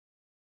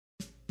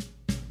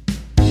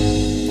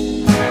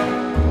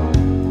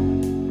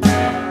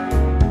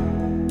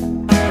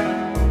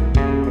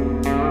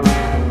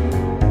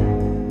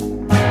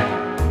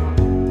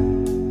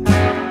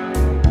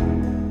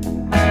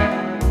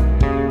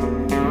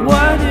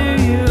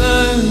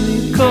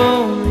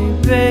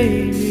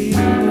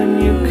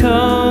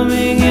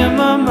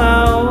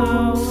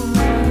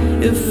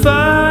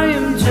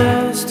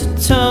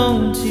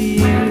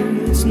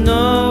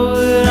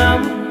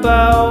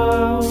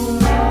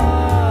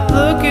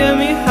Look at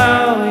me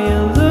how you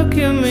look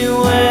at me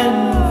when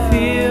you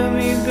feel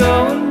me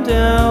going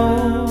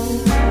down.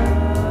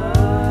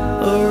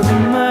 Or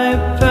am I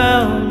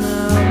bound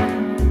now?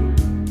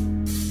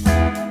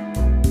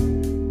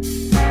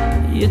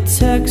 You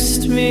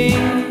text me,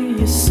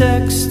 you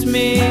sext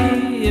me,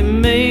 it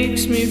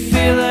makes me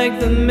feel like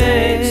the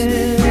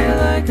man.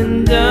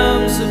 And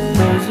I'm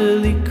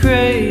supposedly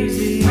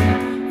crazy,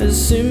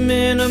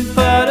 assuming I'm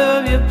part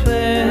of your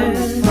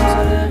plans.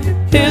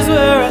 Here's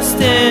where I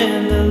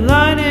stand, the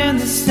line in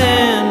the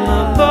sand.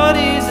 My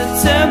body's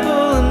a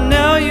temple and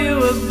now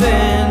you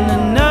abandon.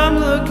 And I'm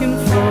looking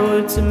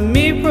forward to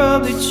me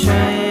probably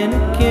trying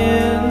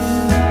again.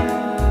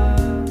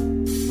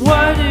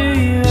 Why do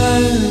you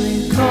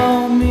only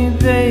call me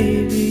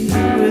baby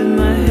with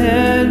my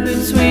head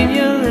between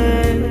your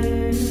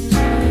legs?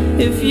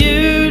 If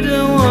you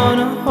don't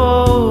wanna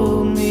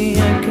hold me,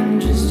 I can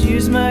just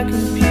use my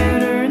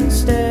computer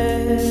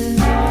instead.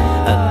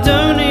 I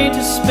don't need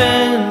to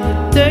spend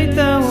a date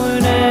that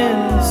would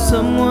end with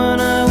someone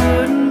I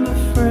wouldn't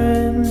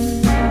befriend.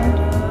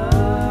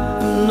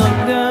 I'm not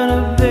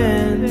gonna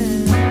bend.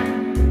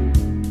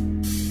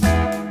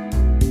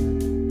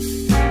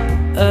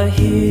 I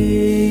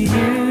hear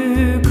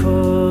you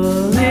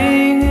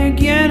calling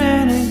again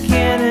and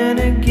again and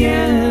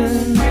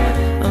again.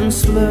 I'm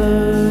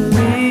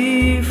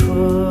slowly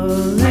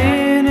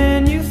falling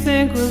and you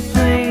think we're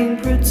playing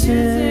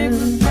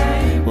pretend.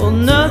 Well,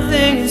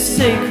 nothing is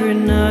sacred,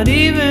 not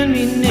even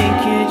me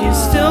naked. You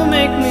still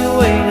make me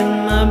wait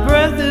and my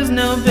breath is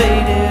now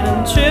baited.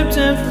 I'm tripped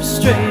and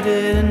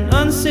frustrated and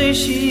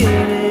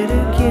unsatiated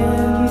again.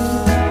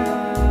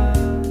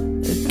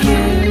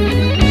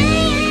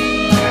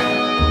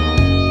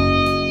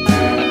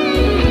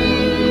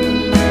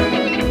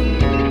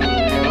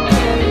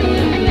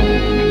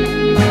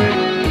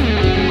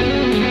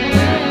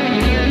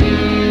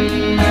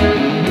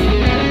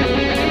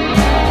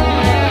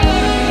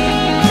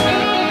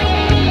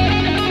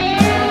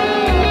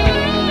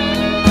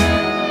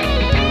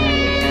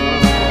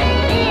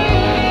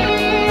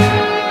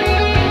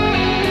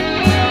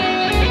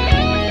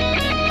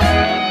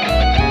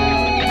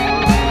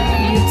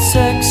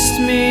 Text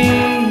me,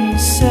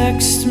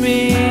 sext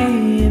me,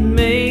 it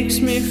makes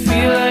me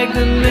feel like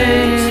the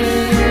man.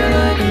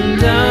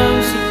 And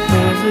I'm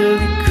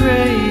supposedly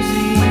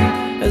crazy,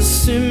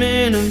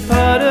 assuming I'm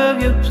part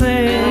of your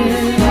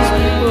plans.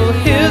 Well,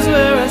 here's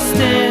where I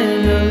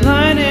stand, a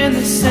line in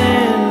the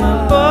sand.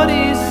 My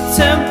body's a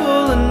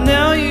temple and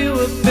now you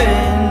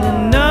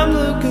abandon. I'm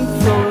looking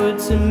forward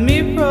to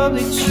me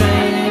probably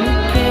trying